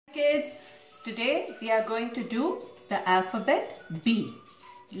Kids, today we are going to do the alphabet B.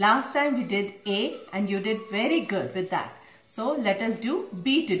 Last time we did A and you did very good with that. So let us do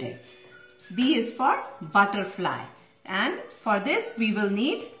B today. B is for butterfly, and for this we will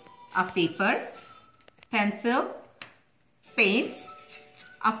need a paper, pencil, paints,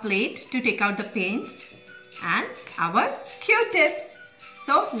 a plate to take out the paints, and our Q-tips.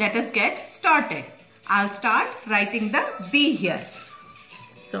 So let us get started. I'll start writing the B here.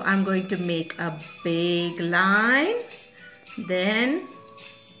 So I'm going to make a big line, then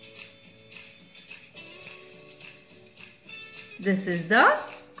this is the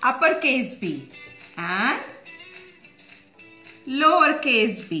uppercase B and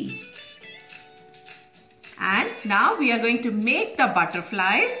lowercase b. And now we are going to make the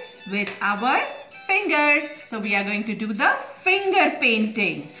butterflies with our fingers. So we are going to do the finger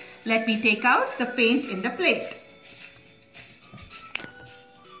painting. Let me take out the paint in the plate.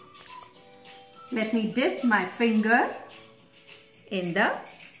 Let me dip my finger in the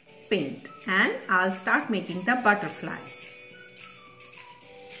paint and I'll start making the butterflies.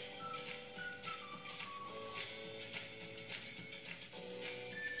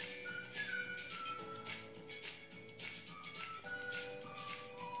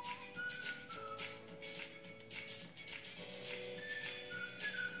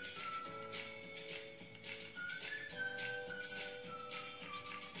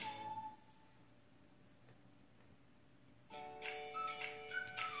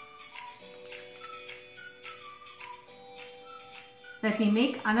 Let me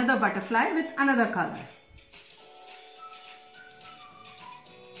make another butterfly with another color.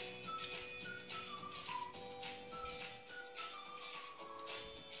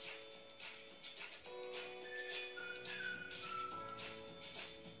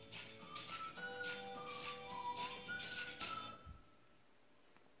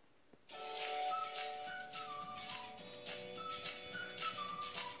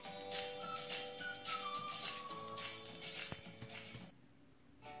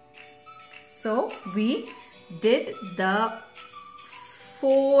 So we did the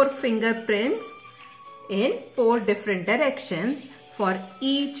 4 fingerprints in 4 different directions for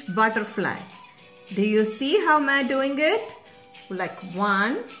each butterfly. Do you see how am I doing it? Like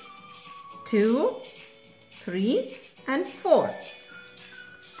 1, 2, 3 and 4.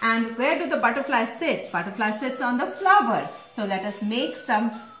 And where do the butterflies sit? Butterfly sits on the flower. So let us make some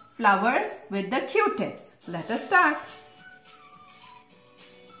flowers with the Q-tips. Let us start.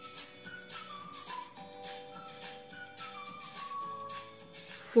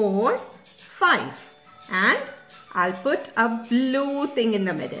 4, 5, and I'll put a blue thing in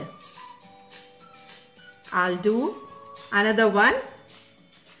the middle. I'll do another one.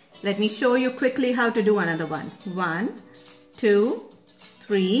 Let me show you quickly how to do another one. 1, 2,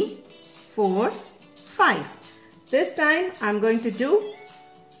 3, 4, 5. This time I'm going to do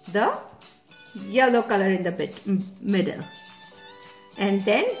the yellow color in the middle. And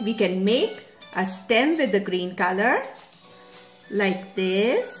then we can make a stem with the green color, like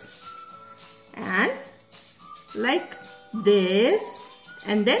this and like this,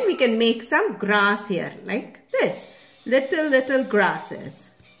 and then we can make some grass here like this, little grasses.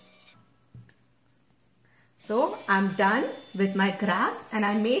 So I'm done with my grass and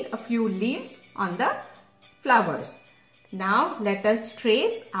I made a few leaves on the flowers. Now let us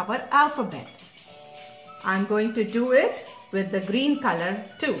trace our alphabet. I'm going to do it with the green color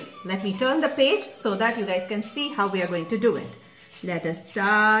too. Let me turn the page so that you guys can see how we are going to do it. Let us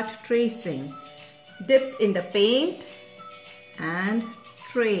start tracing. Dip in the paint and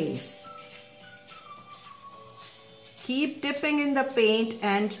trace. Keep dipping in the paint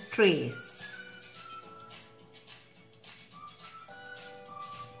and trace.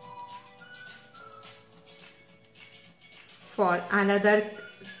 For another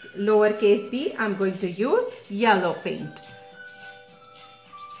lowercase b, I'm going to use yellow paint.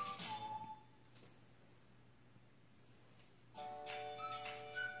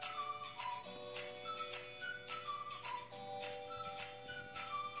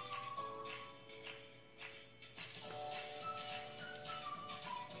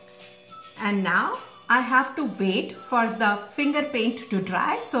 And now I have to wait for the finger paint to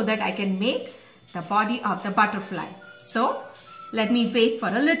dry so that I can make the body of the butterfly. So let me wait for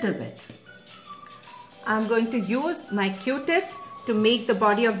a little bit. I'm going to use my Q-tip to make the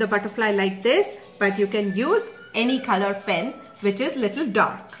body of the butterfly like this, but you can use any color pen which is little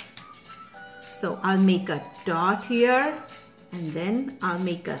dark. So I'll make a dot here and then I'll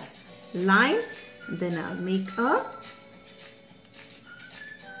make a line, then I'll make a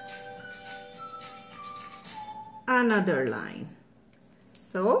another line.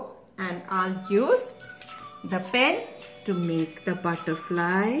 So, and I'll use the pen to make the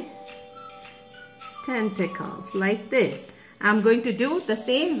butterfly tentacles like this. I'm going to do the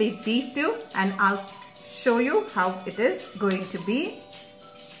same with these two, and I'll show you how it is going to be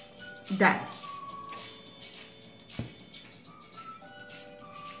done.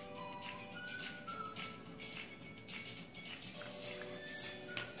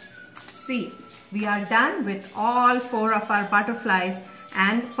 See, we are done with all 4 of our butterflies,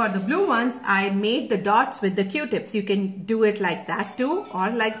 and for the blue ones I made the dots with the Q-tips. You can do it like that too, or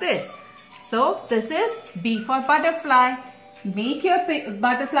like this. So this is B for butterfly. Make your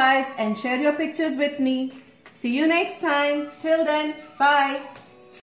butterflies and share your pictures with me. See you next time. Till then, bye.